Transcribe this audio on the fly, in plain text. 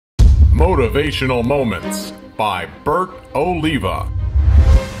Motivational Moments by Bert Oliva.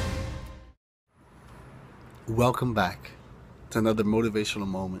 Welcome back to another motivational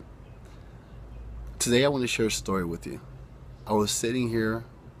moment. Today I want to share a story with you. I was sitting here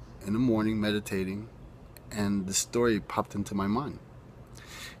in the morning meditating, and the story popped into my mind.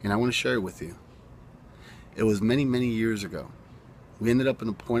 And I want to share it with you. It was many, many years ago. We ended up in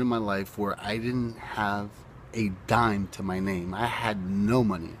a point in my life where I didn't have a dime to my name. I had no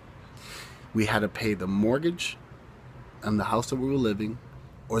money. We had to pay the mortgage on the house that we were living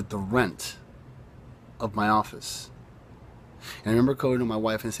or the rent of my office. And I remember going to my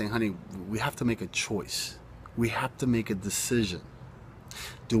wife and saying, honey, we have to make a choice. We have to make a decision.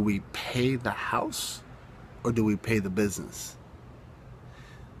 Do we pay the house or do we pay the business?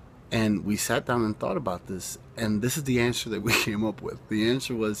 And we sat down and thought about this, and this is the answer that we came up with. The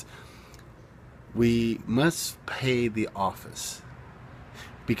answer was, we must pay the office,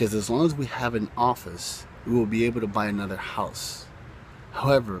 because as long as we have an office, we will be able to buy another house.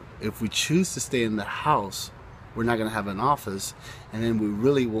 However, if we choose to stay in the house, we're not going to have an office, and then we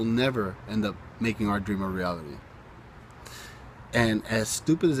really will never end up making our dream a reality. And as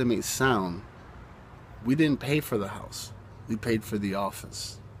stupid as it may sound, we didn't pay for the house. We paid for the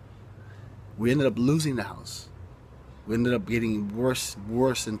office. We ended up losing the house. We ended up getting worse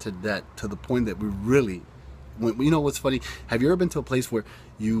into debt, to the point that we really, you know what's funny? Have you ever been to a place where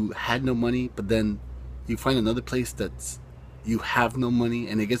you had no money, but then you find another place that's, you have no money,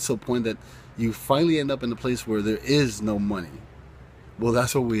 and it gets to a point that you finally end up in a place where there is no money? Well,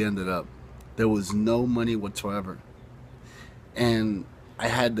 that's where we ended up. There was no money whatsoever. And I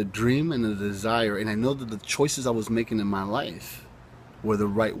had the dream and the desire, and I know that the choices I was making in my life were the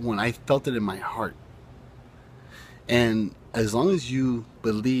right one. I felt it in my heart. And as long as you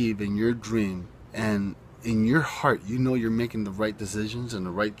believe in your dream and in your heart, you know you're making the right decisions and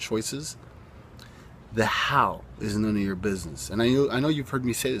the right choices, the how is none of your business. And I know you've heard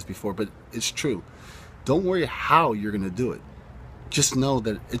me say this before, but it's true. Don't worry how you're going to do it. Just know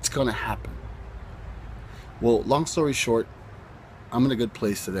that it's going to happen. Well, long story short, I'm in a good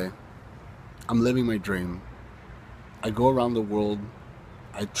place today. I'm living my dream. I go around the world,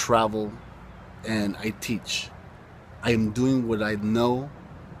 I travel, and I teach. I am doing what I know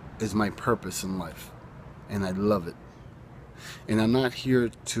is my purpose in life, and I love it. And I'm not here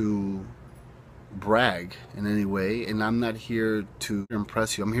to brag in any way, and I'm not here to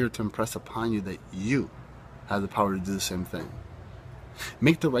impress you. I'm here to impress upon you that you have the power to do the same thing.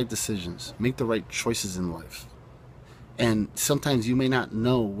 Make the right decisions. Make the right choices in life. And sometimes you may not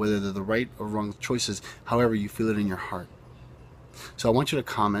know whether they're the right or wrong choices, however you feel it in your heart. So I want you to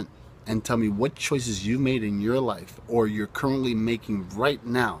comment and tell me what choices you made in your life, or you're currently making right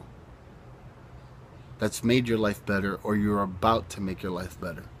now, that's made your life better, or you're about to make your life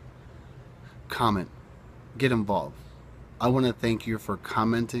better. Comment. Get involved. I want to thank you for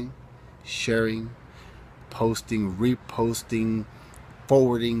commenting, sharing, posting, reposting,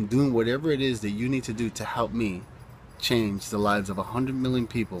 forwarding, doing whatever it is that you need to do to help me change the lives of 100 million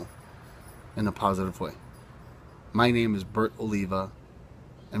people in a positive way. My name is Bert Oliva,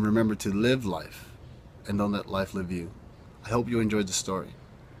 and remember to live life and don't let life live you. I hope you enjoyed the story.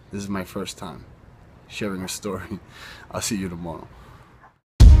 This is my first time sharing a story. I'll see you tomorrow.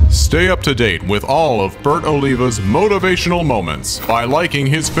 Stay up to date with all of Bert Oliva's motivational moments by liking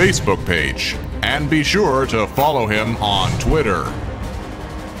his Facebook page, and be sure to follow him on Twitter.